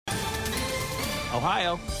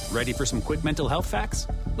Ohio, ready for some quick mental health facts?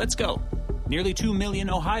 Let's go. Nearly 2 million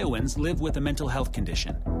Ohioans live with a mental health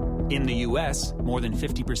condition. In the U.S., more than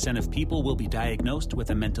 50% of people will be diagnosed with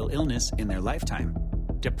a mental illness in their lifetime.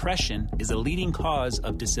 Depression is a leading cause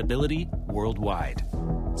of disability worldwide.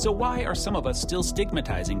 So why are some of us still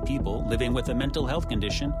stigmatizing people living with a mental health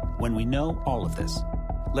condition when we know all of this?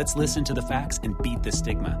 Let's listen to the facts and beat the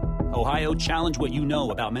stigma. Ohio, challenge what you know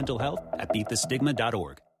about mental health at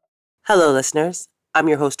beatthestigma.org. Hello, listeners. I'm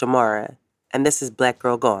your host, Amara, and this is Black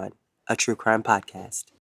Girl Gone, a true crime podcast.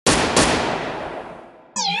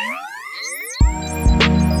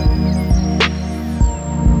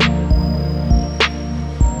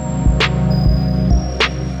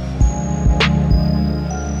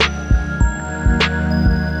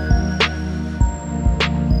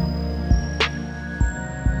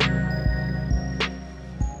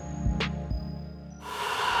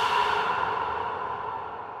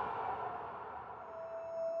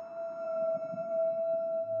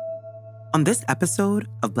 On this episode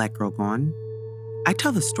of Black Girl Gone, I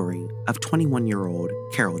tell the story of 21-year-old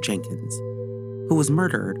Carol Jenkins, who was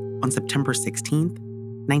murdered on September 16th,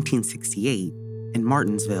 1968 in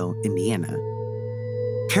Martinsville, Indiana.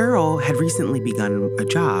 Carol had recently begun a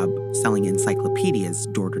job selling encyclopedias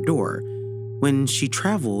door-to-door when she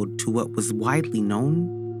traveled to what was widely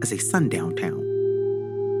known as a sundown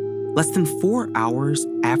town. Less than 4 hours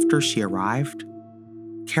after she arrived,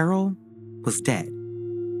 Carol was dead.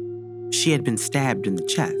 She had been stabbed in the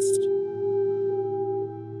chest.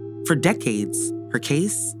 For decades, her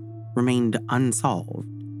case remained unsolved,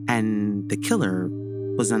 and the killer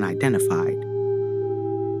was unidentified.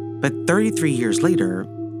 But 33 years later,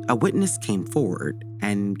 a witness came forward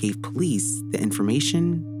and gave police the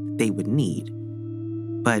information they would need.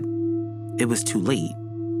 But it was too late,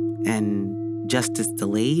 and justice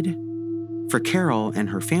delayed for Carol and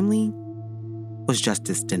her family was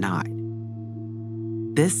justice denied.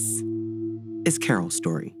 This is Carol's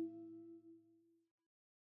story.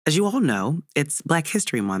 As you all know, it's Black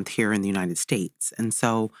History Month here in the United States, and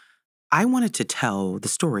so I wanted to tell the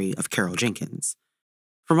story of Carol Jenkins.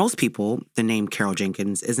 For most people, the name Carol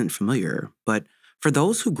Jenkins isn't familiar, but for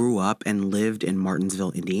those who grew up and lived in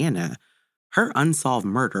Martinsville, Indiana, her unsolved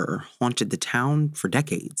murder haunted the town for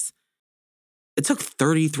decades. It took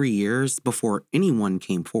 33 years before anyone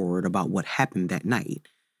came forward about what happened that night.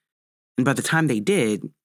 And by the time they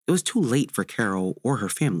did, it was too late for Carol or her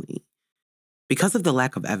family. Because of the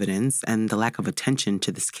lack of evidence and the lack of attention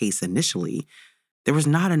to this case initially, there was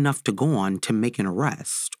not enough to go on to make an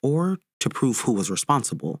arrest or to prove who was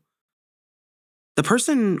responsible. The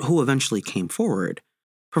person who eventually came forward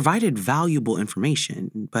provided valuable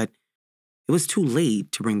information, but it was too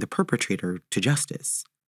late to bring the perpetrator to justice.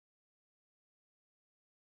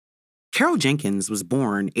 Carol Jenkins was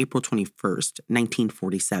born April 21st,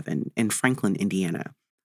 1947, in Franklin, Indiana.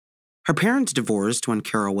 Her parents divorced when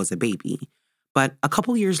Carol was a baby, but a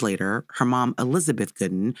couple years later, her mom, Elizabeth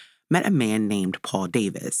Gooden, met a man named Paul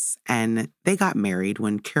Davis, and they got married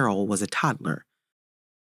when Carol was a toddler.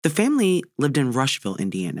 The family lived in Rushville,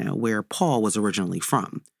 Indiana, where Paul was originally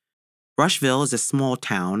from. Rushville is a small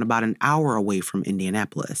town about an hour away from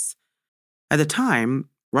Indianapolis. At the time,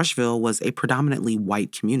 Rushville was a predominantly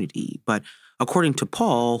white community, but according to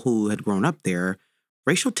Paul, who had grown up there,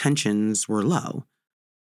 racial tensions were low.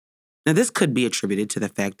 Now, this could be attributed to the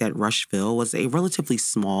fact that Rushville was a relatively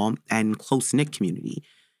small and close-knit community.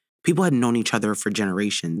 People had known each other for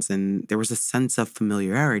generations, and there was a sense of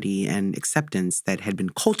familiarity and acceptance that had been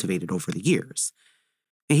cultivated over the years.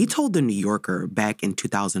 And he told The New Yorker back in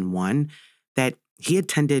 2001 that he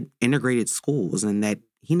attended integrated schools and that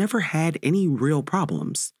he never had any real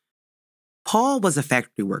problems. Paul was a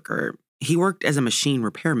factory worker. He worked as a machine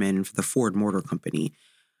repairman for the Ford Motor Company.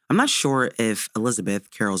 I'm not sure if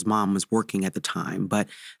Elizabeth, Carol's mom, was working at the time, but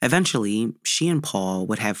eventually she and Paul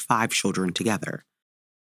would have 5 children together.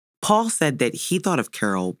 Paul said that he thought of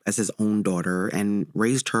Carol as his own daughter and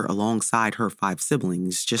raised her alongside her 5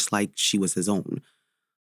 siblings, just like she was his own.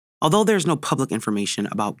 Although there's no public information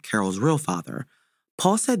about Carol's real father,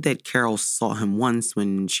 Paul said that Carol saw him once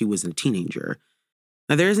when she was a teenager.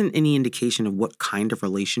 Now, there isn't any indication of what kind of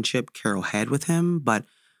relationship Carol had with him, but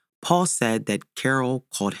Paul said that Carol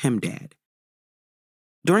called him Dad.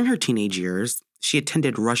 During her teenage years, she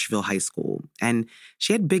attended Rushville High School, and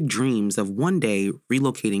she had big dreams of one day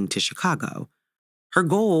relocating to Chicago. Her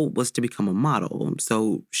goal was to become a model,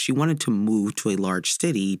 so she wanted to move to a large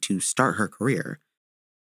city to start her career.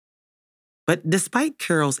 But despite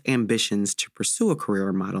Carol's ambitions to pursue a career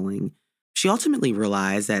in modeling, She ultimately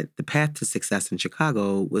realized that the path to success in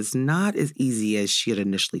Chicago was not as easy as she had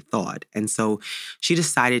initially thought, and so she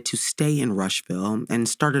decided to stay in Rushville and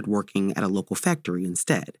started working at a local factory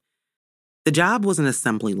instead. The job was an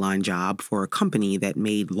assembly line job for a company that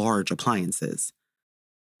made large appliances.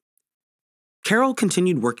 Carol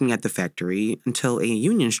continued working at the factory until a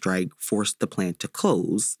union strike forced the plant to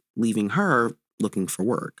close, leaving her looking for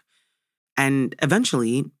work. And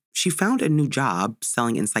eventually, she found a new job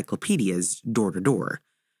selling encyclopedias door to door.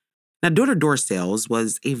 Now, door to door sales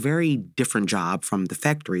was a very different job from the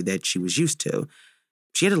factory that she was used to.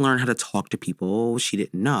 She had to learn how to talk to people she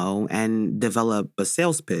didn't know and develop a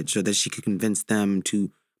sales pitch so that she could convince them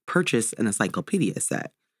to purchase an encyclopedia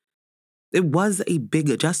set. It was a big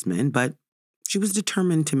adjustment, but she was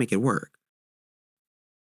determined to make it work.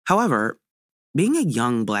 However, being a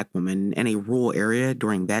young Black woman in a rural area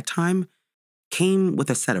during that time came with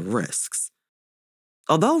a set of risks.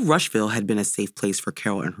 Although Rushville had been a safe place for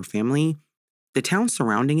Carol and her family, the towns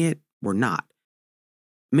surrounding it were not.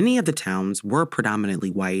 Many of the towns were predominantly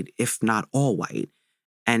white, if not all white,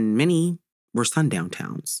 and many were sundown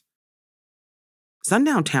towns.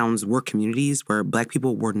 Sundown towns were communities where Black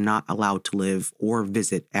people were not allowed to live or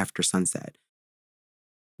visit after sunset.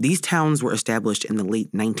 These towns were established in the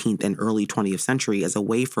late 19th and early 20th century as a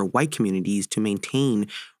way for white communities to maintain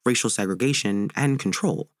racial segregation and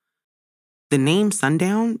control. The name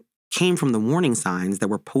Sundown came from the warning signs that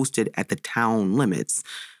were posted at the town limits.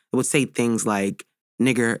 It would say things like,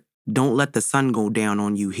 "Nigger, don't let the sun go down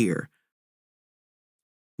on you here."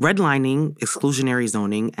 Redlining, exclusionary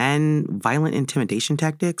zoning, and violent intimidation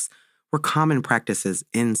tactics were common practices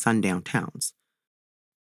in sundown towns.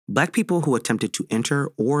 Black people who attempted to enter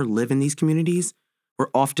or live in these communities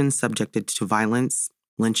were often subjected to violence,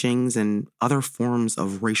 lynchings, and other forms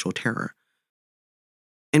of racial terror.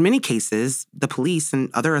 In many cases, the police and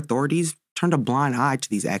other authorities turned a blind eye to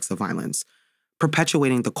these acts of violence,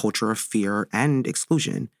 perpetuating the culture of fear and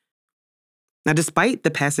exclusion. Now, despite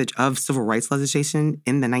the passage of civil rights legislation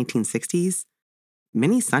in the 1960s,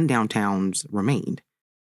 many sundown towns remained.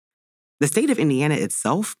 The state of Indiana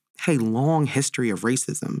itself had a long history of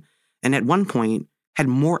racism, and at one point had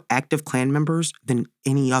more active Klan members than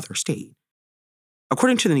any other state.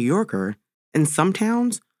 According to The New Yorker, in some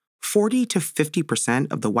towns, 40 to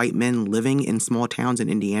 50% of the white men living in small towns in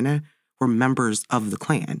Indiana were members of the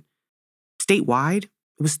Klan. Statewide, it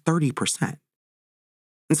was 30%.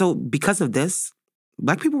 And so because of this,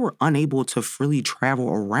 Black people were unable to freely travel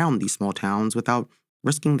around these small towns without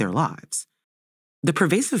risking their lives. The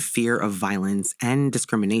pervasive fear of violence and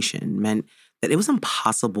discrimination meant that it was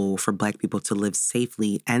impossible for Black people to live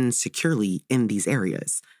safely and securely in these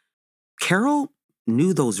areas. Carol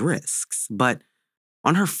knew those risks, but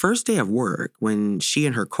on her first day of work, when she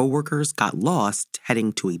and her coworkers got lost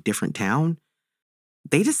heading to a different town,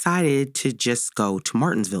 they decided to just go to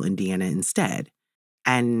Martinsville, Indiana instead,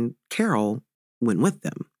 and Carol went with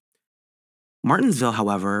them. Martinsville,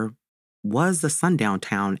 however, was a sundown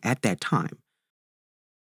town at that time.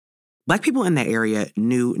 Black people in that area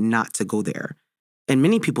knew not to go there. In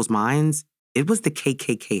many people's minds, it was the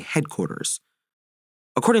KKK headquarters.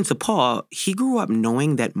 According to Paul, he grew up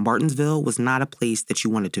knowing that Martinsville was not a place that you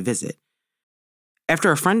wanted to visit.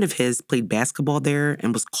 After a friend of his played basketball there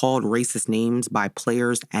and was called racist names by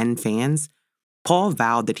players and fans, Paul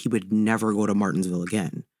vowed that he would never go to Martinsville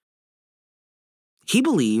again. He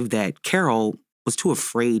believed that Carol was too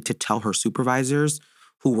afraid to tell her supervisors,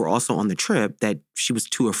 who were also on the trip, that she was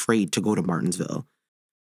too afraid to go to Martinsville.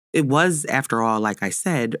 It was, after all, like I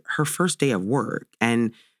said, her first day of work,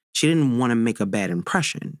 and she didn't want to make a bad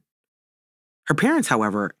impression. Her parents,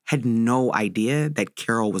 however, had no idea that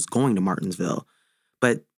Carol was going to Martinsville,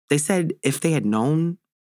 but they said if they had known,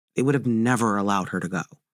 they would have never allowed her to go.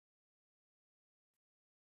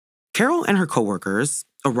 Carol and her coworkers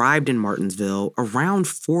arrived in Martinsville around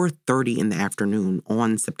 4:30 in the afternoon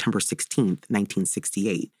on September 16th,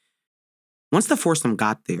 1968. Once the foursome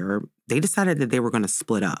got there, they decided that they were going to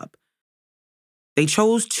split up. They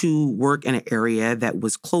chose to work in an area that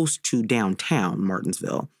was close to downtown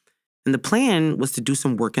Martinsville, and the plan was to do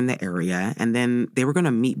some work in the area, and then they were going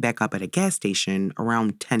to meet back up at a gas station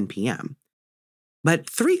around 10 p.m. But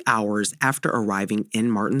 3 hours after arriving in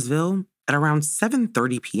Martinsville, at around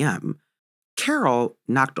 7:30 p.m., Carol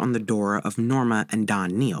knocked on the door of Norma and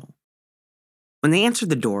Don Neal. When they answered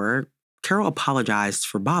the door, Carol apologized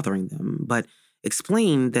for bothering them, but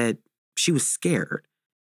explained that she was scared.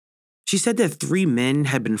 She said that 3 men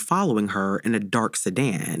had been following her in a dark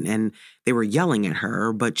sedan, and they were yelling at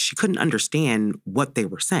her, but she couldn't understand what they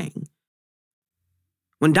were saying.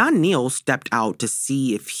 When Don Neal stepped out to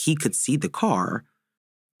see if he could see the car,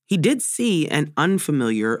 he did see an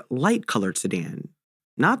unfamiliar light-colored sedan,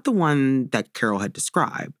 not the one that Carol had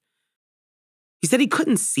described. He said he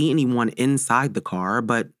couldn't see anyone inside the car,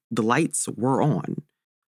 but the lights were on.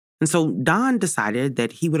 And so Don decided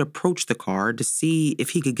that he would approach the car to see if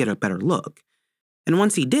he could get a better look. And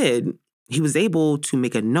once he did, he was able to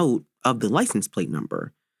make a note of the license plate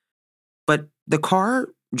number. But the car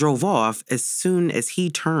drove off as soon as he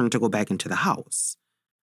turned to go back into the house.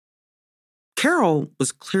 Carol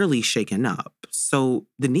was clearly shaken up, so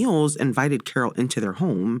the Neals invited Carol into their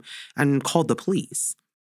home and called the police.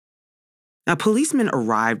 Now, policemen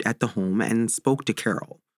arrived at the home and spoke to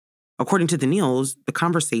Carol. According to the Neals, the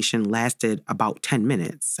conversation lasted about 10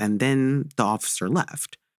 minutes, and then the officer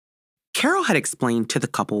left. Carol had explained to the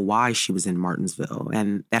couple why she was in Martinsville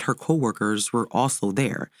and that her coworkers were also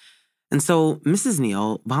there. And so Mrs.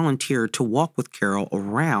 Neal volunteered to walk with Carol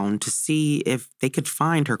around to see if they could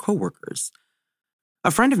find her coworkers. A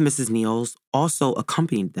friend of Mrs. Neal's also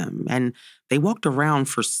accompanied them, and they walked around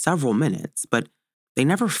for several minutes, but they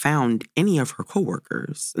never found any of her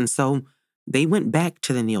coworkers, and so they went back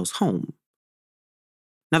to the Neal's home.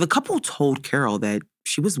 Now, the couple told Carol that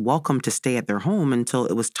she was welcome to stay at their home until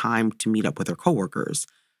it was time to meet up with her coworkers,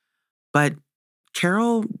 but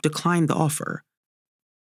Carol declined the offer.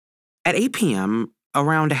 At 8 p.m.,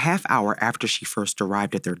 around a half hour after she first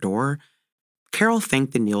arrived at their door, Carol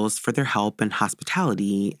thanked the Neals for their help and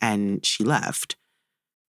hospitality, and she left.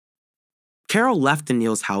 Carol left the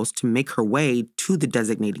Neals' house to make her way to the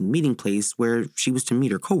designated meeting place where she was to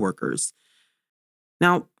meet her coworkers.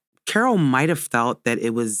 Now, Carol might have felt that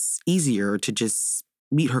it was easier to just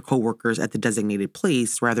meet her coworkers at the designated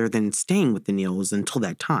place rather than staying with the Neals until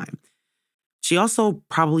that time. She also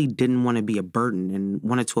probably didn't want to be a burden and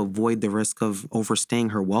wanted to avoid the risk of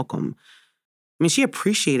overstaying her welcome. I mean, she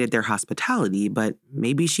appreciated their hospitality, but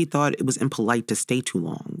maybe she thought it was impolite to stay too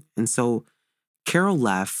long. And so Carol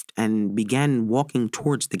left and began walking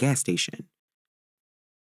towards the gas station.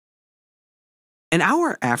 An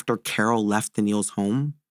hour after Carol left the Neals'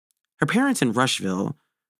 home, her parents in Rushville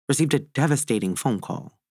received a devastating phone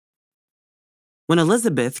call. When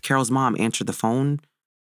Elizabeth, Carol's mom, answered the phone,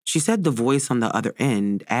 she said the voice on the other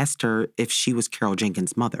end asked her if she was Carol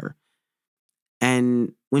Jenkins' mother.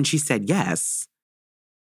 And when she said yes,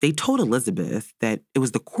 they told Elizabeth that it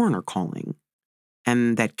was the coroner calling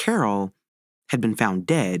and that Carol had been found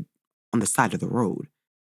dead on the side of the road.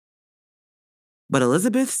 But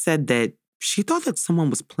Elizabeth said that she thought that someone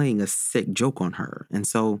was playing a sick joke on her, and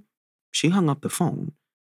so she hung up the phone.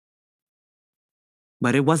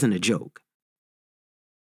 But it wasn't a joke.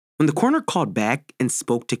 When the coroner called back and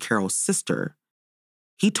spoke to Carol's sister,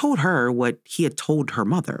 he told her what he had told her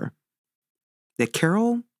mother, that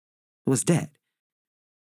Carol was dead.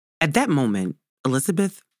 At that moment,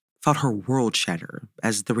 Elizabeth felt her world shatter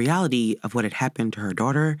as the reality of what had happened to her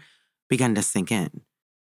daughter began to sink in.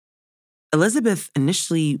 Elizabeth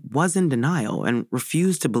initially was in denial and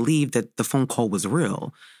refused to believe that the phone call was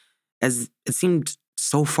real, as it seemed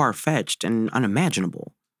so far-fetched and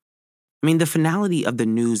unimaginable. I mean, the finality of the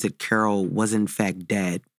news that Carol was in fact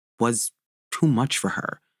dead was too much for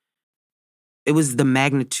her. It was the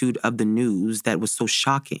magnitude of the news that was so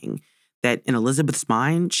shocking that in Elizabeth's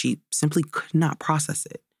mind, she simply could not process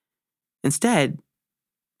it. Instead,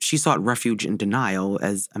 she sought refuge in denial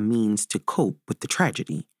as a means to cope with the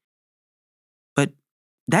tragedy. But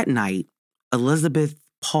that night, Elizabeth,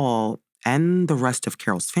 Paul, and the rest of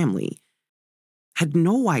Carol's family had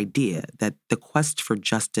no idea that the quest for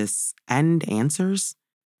justice and answers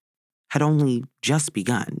had only just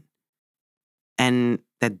begun, and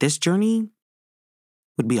that this journey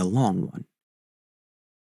would be a long one.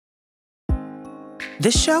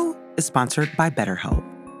 This show is sponsored by BetterHelp.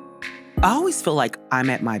 I always feel like I'm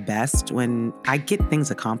at my best when I get things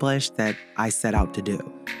accomplished that I set out to do.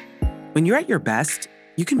 When you're at your best,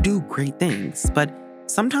 you can do great things, but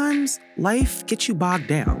sometimes life gets you bogged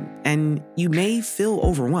down and you may feel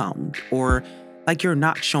overwhelmed or like you're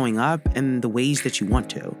not showing up in the ways that you want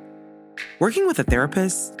to. Working with a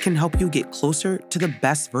therapist can help you get closer to the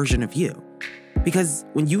best version of you. Because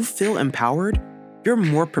when you feel empowered, you're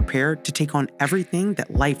more prepared to take on everything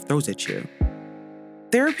that life throws at you.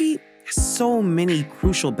 Therapy has so many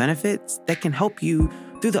crucial benefits that can help you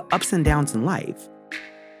through the ups and downs in life.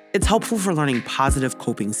 It's helpful for learning positive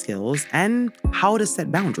coping skills and how to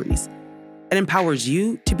set boundaries. It empowers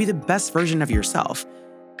you to be the best version of yourself.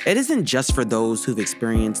 It isn't just for those who've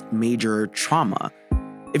experienced major trauma.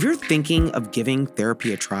 If you're thinking of giving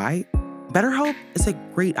therapy a try, BetterHelp is a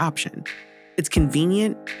great option. It's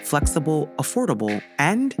convenient, flexible, affordable,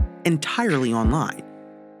 and entirely online.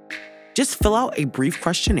 Just fill out a brief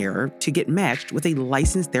questionnaire to get matched with a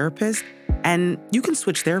licensed therapist, and you can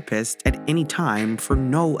switch therapists at any time for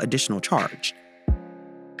no additional charge.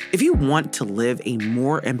 If you want to live a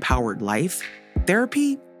more empowered life,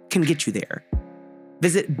 therapy can get you there.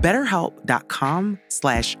 Visit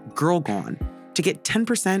betterhelp.com/girlgone to get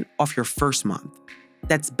 10% off your first month.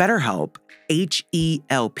 That's BetterHelp,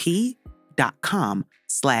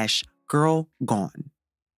 HELP.com/girlgone.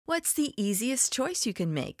 What's the easiest choice you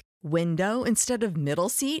can make? Window instead of middle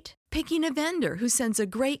seat? Picking a vendor who sends a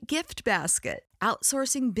great gift basket?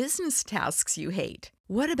 Outsourcing business tasks you hate?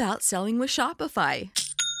 What about selling with Shopify?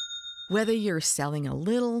 Whether you're selling a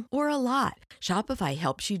little or a lot, Shopify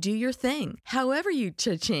helps you do your thing, however you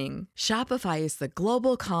cha-ching. Shopify is the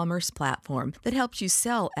global commerce platform that helps you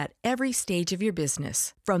sell at every stage of your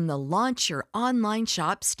business. From the launch your online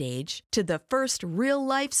shop stage to the first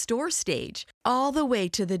real-life store stage, all the way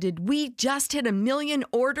to the did we just hit a million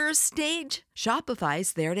orders stage.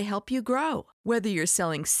 Shopify's there to help you grow. Whether you're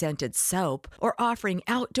selling scented soap or offering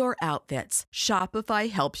outdoor outfits,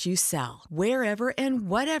 Shopify helps you sell. Wherever and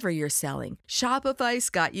whatever you're selling,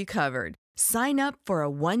 Shopify's got you covered. Sign up for a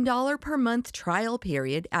 $1 per month trial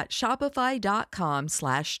period at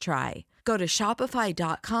shopify.com/try. Go to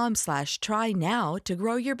shopify.com/try now to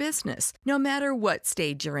grow your business, no matter what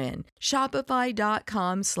stage you're in.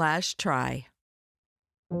 Shopify.com/try.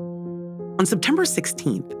 On September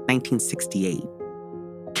 16th, 1968,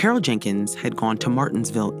 Carol Jenkins had gone to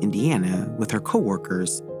Martinsville, Indiana with her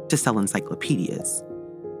coworkers to sell encyclopedias.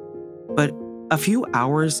 But a few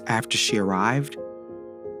hours after she arrived,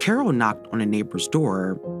 Carol knocked on a neighbor's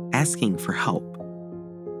door asking for help.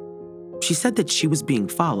 She said that she was being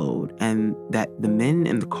followed and that the men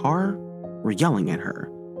in the car were yelling at her.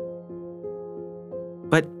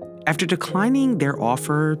 But after declining their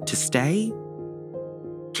offer to stay,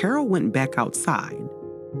 Carol went back outside,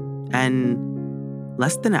 and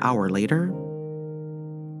less than an hour later,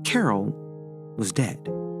 Carol was dead.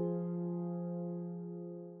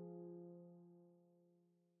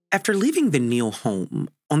 After leaving the Neal home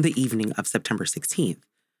on the evening of September 16th,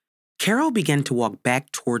 Carol began to walk back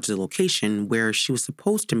towards the location where she was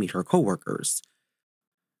supposed to meet her coworkers.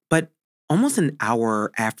 But almost an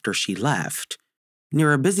hour after she left,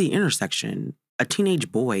 near a busy intersection, a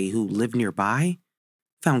teenage boy who lived nearby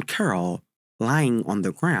found Carol lying on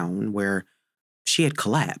the ground where she had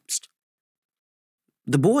collapsed.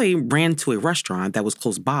 The boy ran to a restaurant that was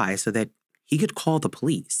close by so that he could call the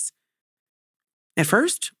police. At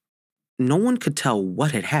first, no one could tell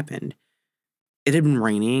what had happened. It had been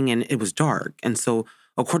raining and it was dark, and so,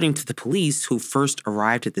 according to the police who first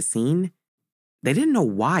arrived at the scene, they didn't know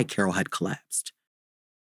why Carol had collapsed.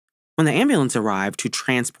 When the ambulance arrived to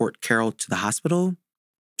transport Carol to the hospital,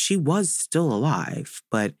 she was still alive,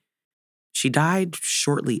 but she died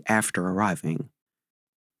shortly after arriving.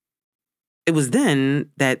 It was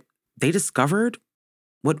then that they discovered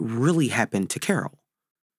what really happened to Carol.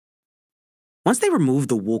 Once they removed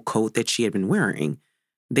the wool coat that she had been wearing,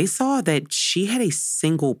 they saw that she had a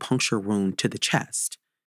single puncture wound to the chest.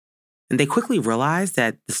 And they quickly realized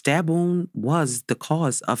that the stab wound was the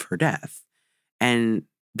cause of her death, and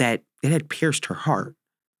that it had pierced her heart.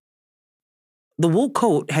 The wool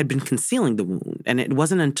coat had been concealing the wound, and it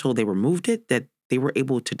wasn't until they removed it that they were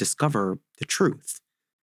able to discover the truth.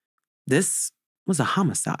 This was a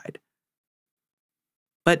homicide.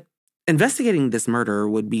 But investigating this murder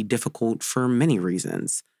would be difficult for many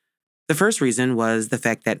reasons. The first reason was the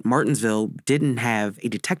fact that Martinsville didn't have a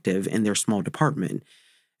detective in their small department,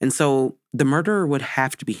 and so the murder would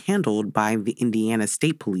have to be handled by the Indiana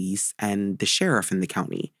State Police and the sheriff in the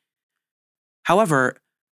county. However,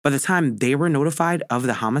 by the time they were notified of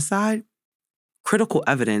the homicide, critical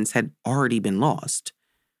evidence had already been lost.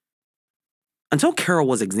 Until Carol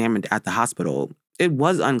was examined at the hospital, it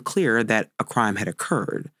was unclear that a crime had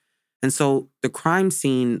occurred, and so the crime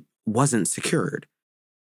scene wasn't secured.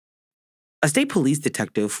 A state police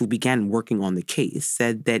detective who began working on the case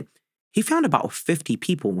said that he found about 50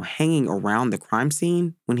 people hanging around the crime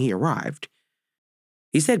scene when he arrived.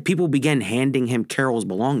 He said people began handing him Carol's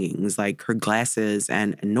belongings, like her glasses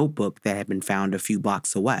and a notebook that had been found a few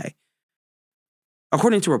blocks away.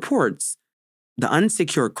 According to reports, the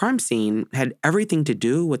unsecured crime scene had everything to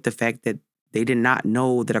do with the fact that they did not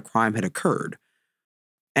know that a crime had occurred.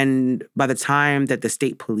 And by the time that the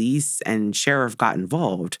state police and sheriff got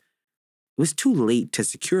involved, it was too late to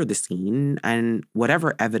secure the scene, and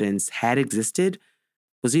whatever evidence had existed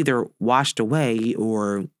was either washed away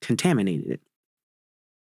or contaminated.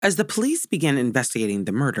 As the police began investigating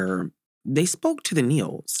the murder, they spoke to the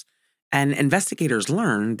Neals, And investigators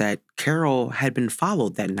learned that Carol had been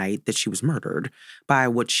followed that night that she was murdered by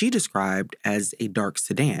what she described as a dark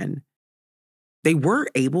sedan. They were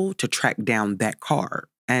able to track down that car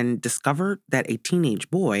and discovered that a teenage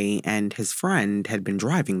boy and his friend had been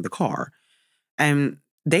driving the car. And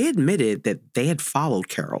they admitted that they had followed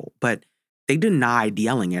Carol, but they denied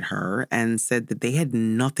yelling at her and said that they had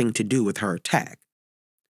nothing to do with her attack.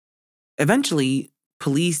 Eventually,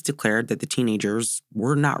 police declared that the teenagers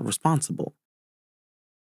were not responsible.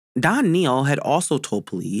 Don Neal had also told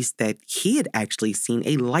police that he had actually seen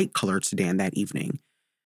a light-colored sedan that evening.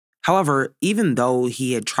 However, even though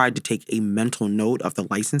he had tried to take a mental note of the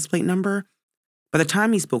license plate number, by the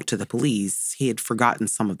time he spoke to the police, he had forgotten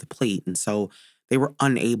some of the plate, and so they were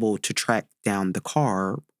unable to track down the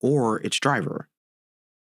car or its driver.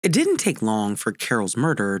 It didn't take long for Carol's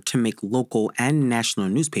murder to make local and national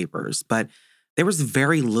newspapers, but there was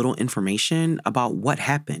very little information about what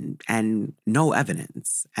happened and no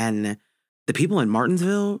evidence, and the people in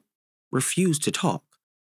Martinsville refused to talk.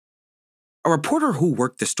 A reporter who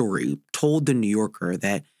worked the story told The New Yorker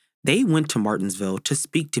that they went to Martinsville to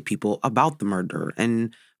speak to people about the murder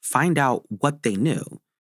and find out what they knew.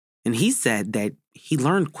 And he said that he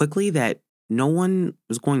learned quickly that no one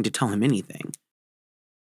was going to tell him anything.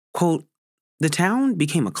 Quote, "The town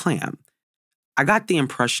became a clam. I got the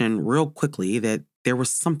impression real quickly that there was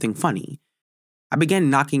something funny. I began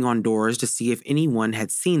knocking on doors to see if anyone had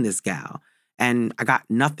seen this gal, and I got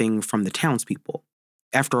nothing from the townspeople.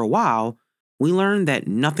 After a while, we learned that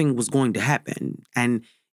nothing was going to happen, and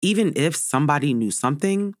even if somebody knew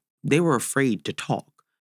something, they were afraid to talk.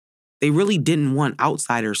 They really didn't want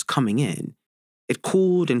outsiders coming in. It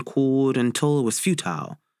cooled and cooled until it was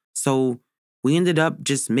futile. So we ended up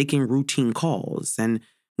just making routine calls, and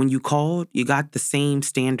when you called, you got the same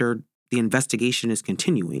standard, the investigation is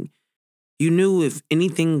continuing. You knew if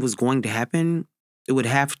anything was going to happen, it would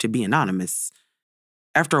have to be anonymous.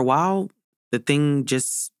 After a while, the thing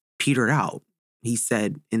just petered out," he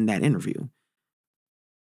said in that interview.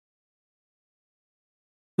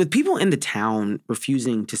 With people in the town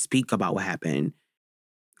refusing to speak about what happened,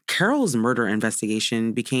 Carol's murder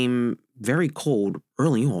investigation became very cold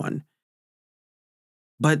early on.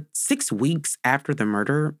 But 6 weeks after the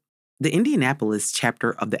murder, the Indianapolis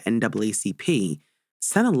chapter of the NAACP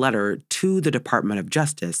sent a letter to the Department of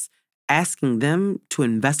Justice asking them to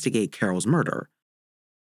investigate Carol's murder.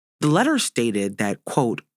 The letter stated that,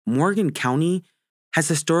 quote, "Morgan County has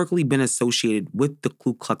historically been associated with the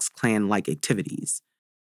Ku Klux Klan-like activities."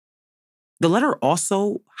 The letter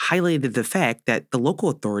also highlighted the fact that the local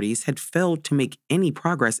authorities had failed to make any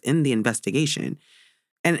progress in the investigation,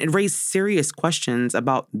 and it raised serious questions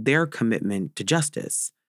about their commitment to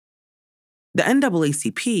justice. The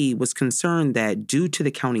NAACP was concerned that due to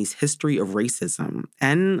the county's history of racism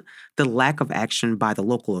and the lack of action by the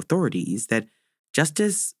local authorities, that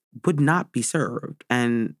justice would not be served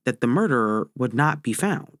and that the murderer would not be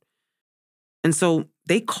found. And so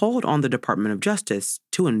they called on the Department of Justice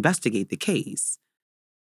to investigate the case.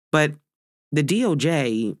 But the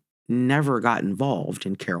DOJ never got involved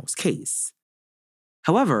in Carol's case.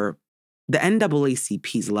 However, the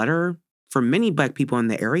NAACP's letter, for many Black people in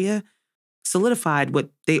the area, solidified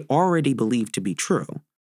what they already believed to be true,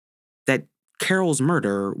 that Carol's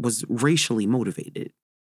murder was racially motivated.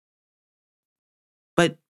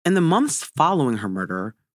 But in the months following her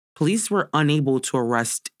murder, police were unable to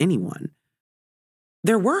arrest anyone.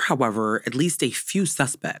 There were, however, at least a few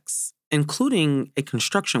suspects, including a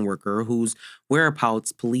construction worker whose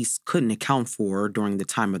whereabouts police couldn't account for during the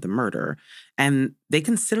time of the murder, and they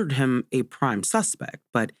considered him a prime suspect,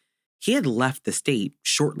 but he had left the state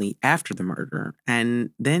shortly after the murder, and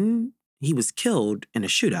then he was killed in a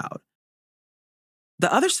shootout.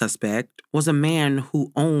 The other suspect was a man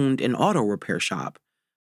who owned an auto repair shop.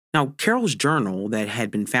 Now, Carol's journal that had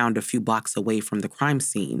been found a few blocks away from the crime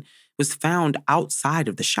scene was found outside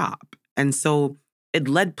of the shop, and so it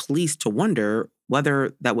led police to wonder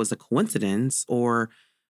whether that was a coincidence or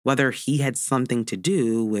whether he had something to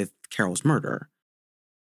do with Carol's murder.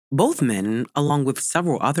 Both men, along with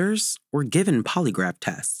several others, were given polygraph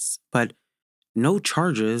tests, but no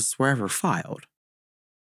charges were ever filed.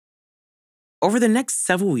 Over the next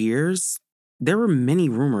several years, there were many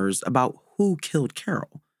rumors about who killed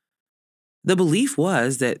Carol. The belief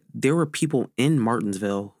was that there were people in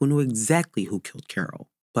Martinsville who knew exactly who killed Carol,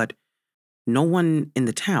 but no one in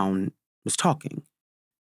the town was talking.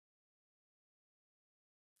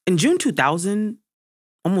 In June 2000,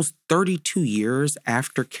 almost 32 years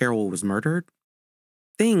after Carol was murdered,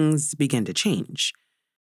 things began to change,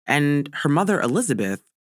 and her mother, Elizabeth,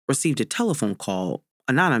 received a telephone call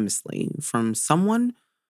anonymously from someone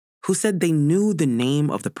who said they knew the name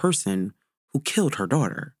of the person who killed her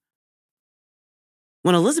daughter.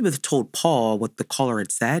 When Elizabeth told Paul what the caller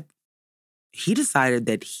had said, he decided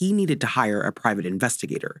that he needed to hire a private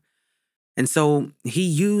investigator, and so he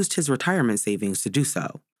used his retirement savings to do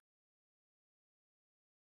so.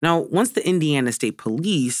 Now, once the Indiana State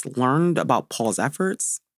Police learned about Paul's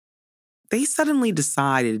efforts, they suddenly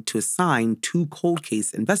decided to assign 2 cold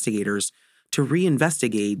case investigators to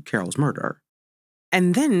reinvestigate Carol's murder.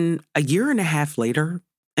 And then, a year and a half later,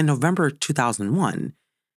 in November 2001,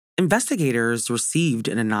 investigators received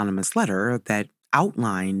an anonymous letter that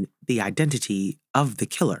outlined the identity of the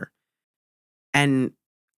killer. And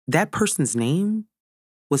that person's name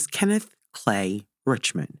was Kenneth Clay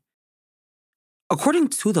Richmond. According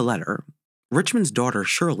to the letter, Richmond's daughter,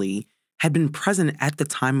 Shirley, had been present at the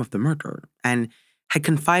time of the murder and had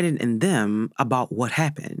confided in them about what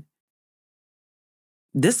happened.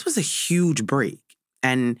 This was a huge break,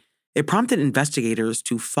 and it prompted investigators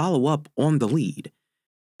to follow up on the lead.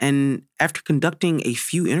 And after conducting a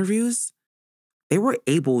few interviews, they were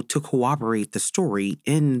able to corroborate the story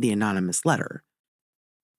in the anonymous letter.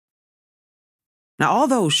 Now,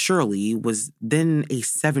 although Shirley was then a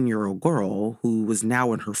 7-year-old girl who was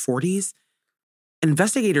now in her 40s,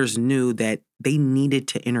 investigators knew that they needed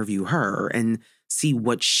to interview her and see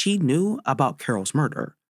what she knew about Carol's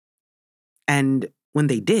murder. And when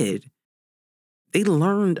they did, they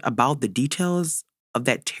learned about the details of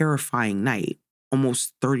that terrifying night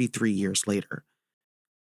almost 33 years later.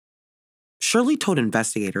 Shirley told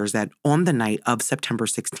investigators that on the night of September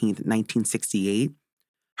 16, 1968,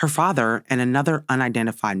 her father and another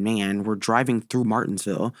unidentified man were driving through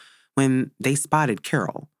Martinsville when they spotted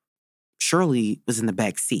Carol. Shirley was in the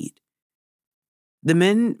back seat. The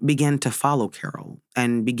men began to follow Carol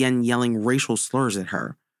and began yelling racial slurs at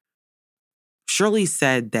her. Shirley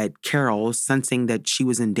said that Carol, sensing that she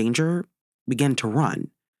was in danger, began to run.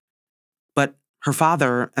 But her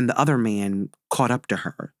father and the other man caught up to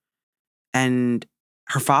her, and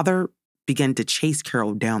her father began to chase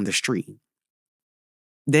Carol down the street.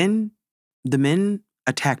 Then the men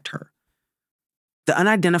attacked her. The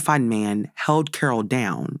unidentified man held Carol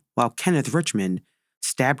down while Kenneth Richmond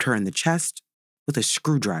stabbed her in the chest with a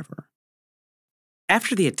screwdriver.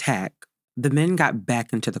 After the attack, the men got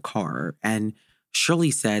back into the car, and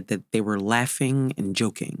Shirley said that they were laughing and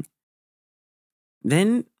joking.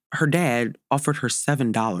 Then her dad offered her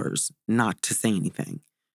 $7 not to say anything.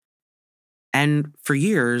 And for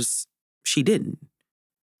years, she didn't,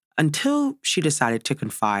 until she decided to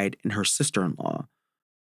confide in her sister-in-law,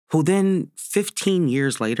 who then, 15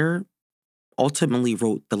 years later, ultimately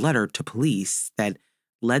wrote the letter to police that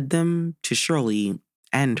led them to Shirley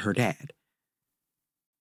and her dad.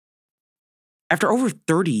 After over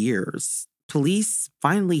 30 years, police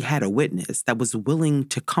finally had a witness that was willing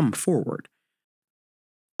to come forward.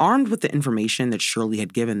 Armed with the information that Shirley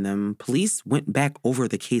had given them, police went back over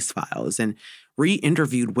the case files and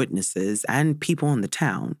re-interviewed witnesses and people in the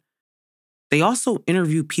town. They also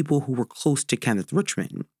interviewed people who were close to Kenneth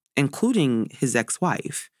Richmond, including his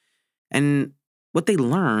ex-wife. And what they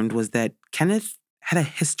learned was that Kenneth had a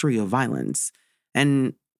history of violence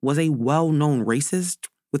and was a well-known racist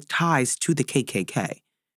with ties to the KKK.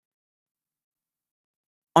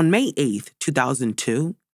 On May 8th,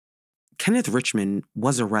 2002, Kenneth Richmond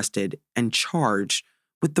was arrested and charged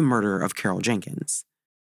with the murder of Carol Jenkins.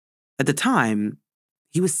 At the time,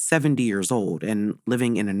 he was 70 years old and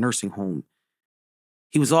living in a nursing home.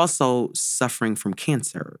 He was also suffering from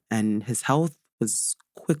cancer, and his health was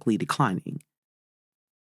quickly declining.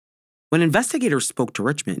 When investigators spoke to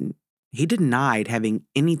Richmond, he denied having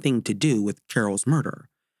anything to do with Carol's murder.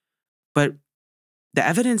 But the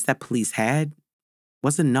evidence that police had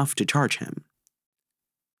was enough to charge him.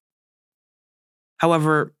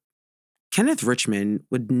 However, Kenneth Richmond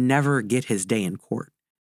would never get his day in court.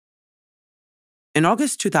 In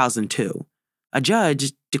August 2002, a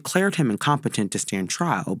judge declared him incompetent to stand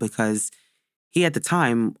trial because he at the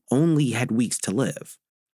time only had weeks to live.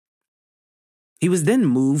 He was then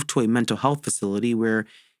moved to a mental health facility where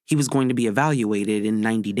he was going to be evaluated in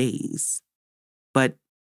 90 days. But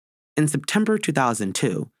in September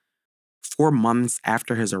 2002, 4 months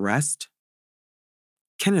after his arrest,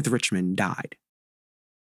 Kenneth Richmond died.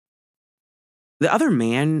 The other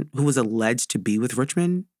man who was alleged to be with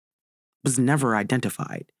Richmond was never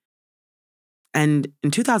identified. And in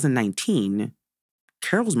 2019,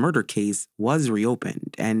 Carol's murder case was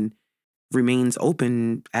reopened and remains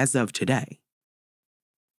open as of today.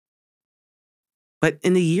 But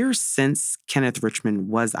in the years since Kenneth Richmond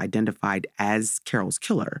was identified as Carol's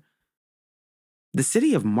killer, the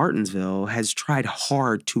city of Martinsville has tried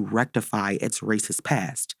hard to rectify its racist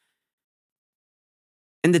past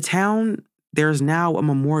In the town, there's now a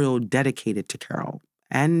memorial dedicated to Carol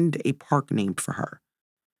and a park named for her.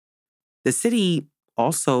 The city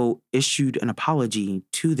also issued an apology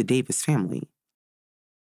to the Davis family.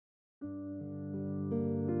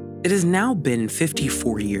 It has now been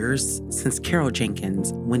 54 years since Carol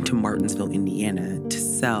Jenkins went to Martinsville, Indiana to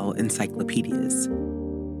sell encyclopedias.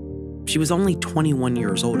 She was only 21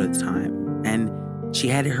 years old at the time, and she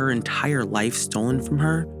had her entire life stolen from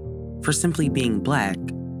her for simply being Black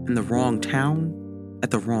in the wrong town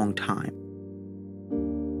at the wrong time.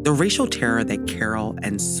 The racial terror that Carol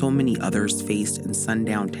and so many others faced in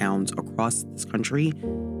sundown towns across this country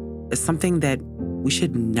is something that we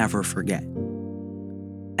should never forget.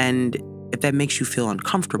 And if that makes you feel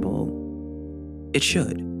uncomfortable, it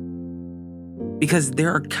should. Because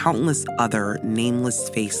there are countless other nameless,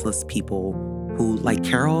 faceless people who, like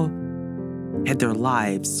Carol, had their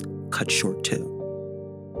lives cut short too.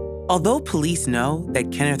 Although police know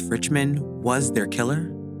that Kenneth Richmond was their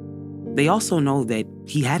killer, they also know that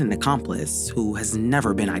he had an accomplice who has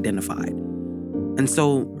never been identified. And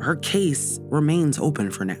so her case remains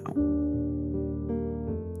open for now.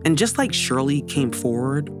 And just like Shirley came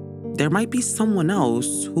forward, there might be someone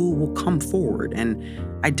else who will come forward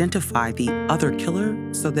and identify the other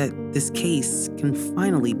killer so that this case can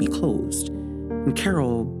finally be closed and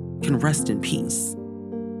Carol can rest in peace.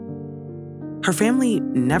 Her family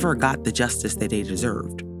never got the justice that they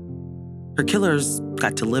deserved. Her killers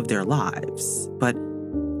got to live their lives, but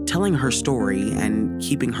telling her story and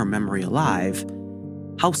keeping her memory alive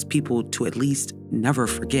helps people to at least never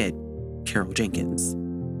forget Carol Jenkins.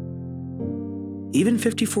 Even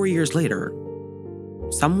 54 years later,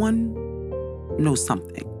 someone knows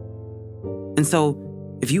something. And so,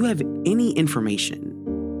 if you have any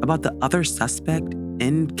information about the other suspect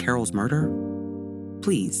in Carol's murder,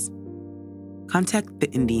 please contact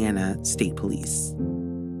the Indiana State Police.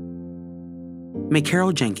 May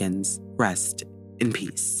Carol Jenkins rest in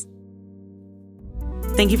peace.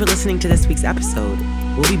 Thank you for listening to this week's episode.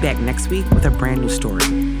 We'll be back next week with a brand new story.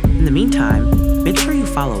 In the meantime, make sure you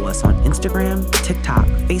follow us on Instagram, TikTok,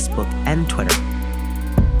 Facebook, and Twitter.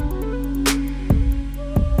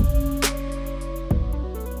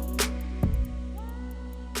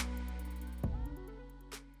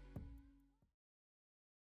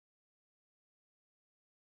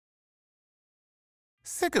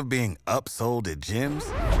 Sick of being upsold at gyms?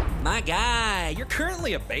 My guy, you're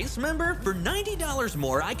currently a base member? For $90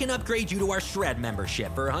 more, I can upgrade you to our Shred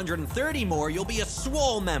membership. For $130 more, you'll be a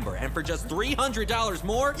Swole member. And for just $300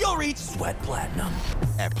 more, you'll reach Sweat Platinum.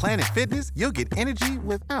 At Planet Fitness, you'll get energy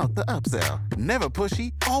without the upsell. Never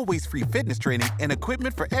pushy, always free fitness training and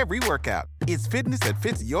equipment for every workout. It's fitness that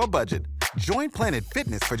fits your budget. Join Planet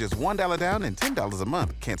Fitness for just $1 down and $10 a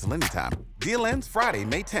month. Cancel anytime. Deal ends Friday,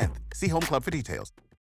 May 10th. See Home Club for details.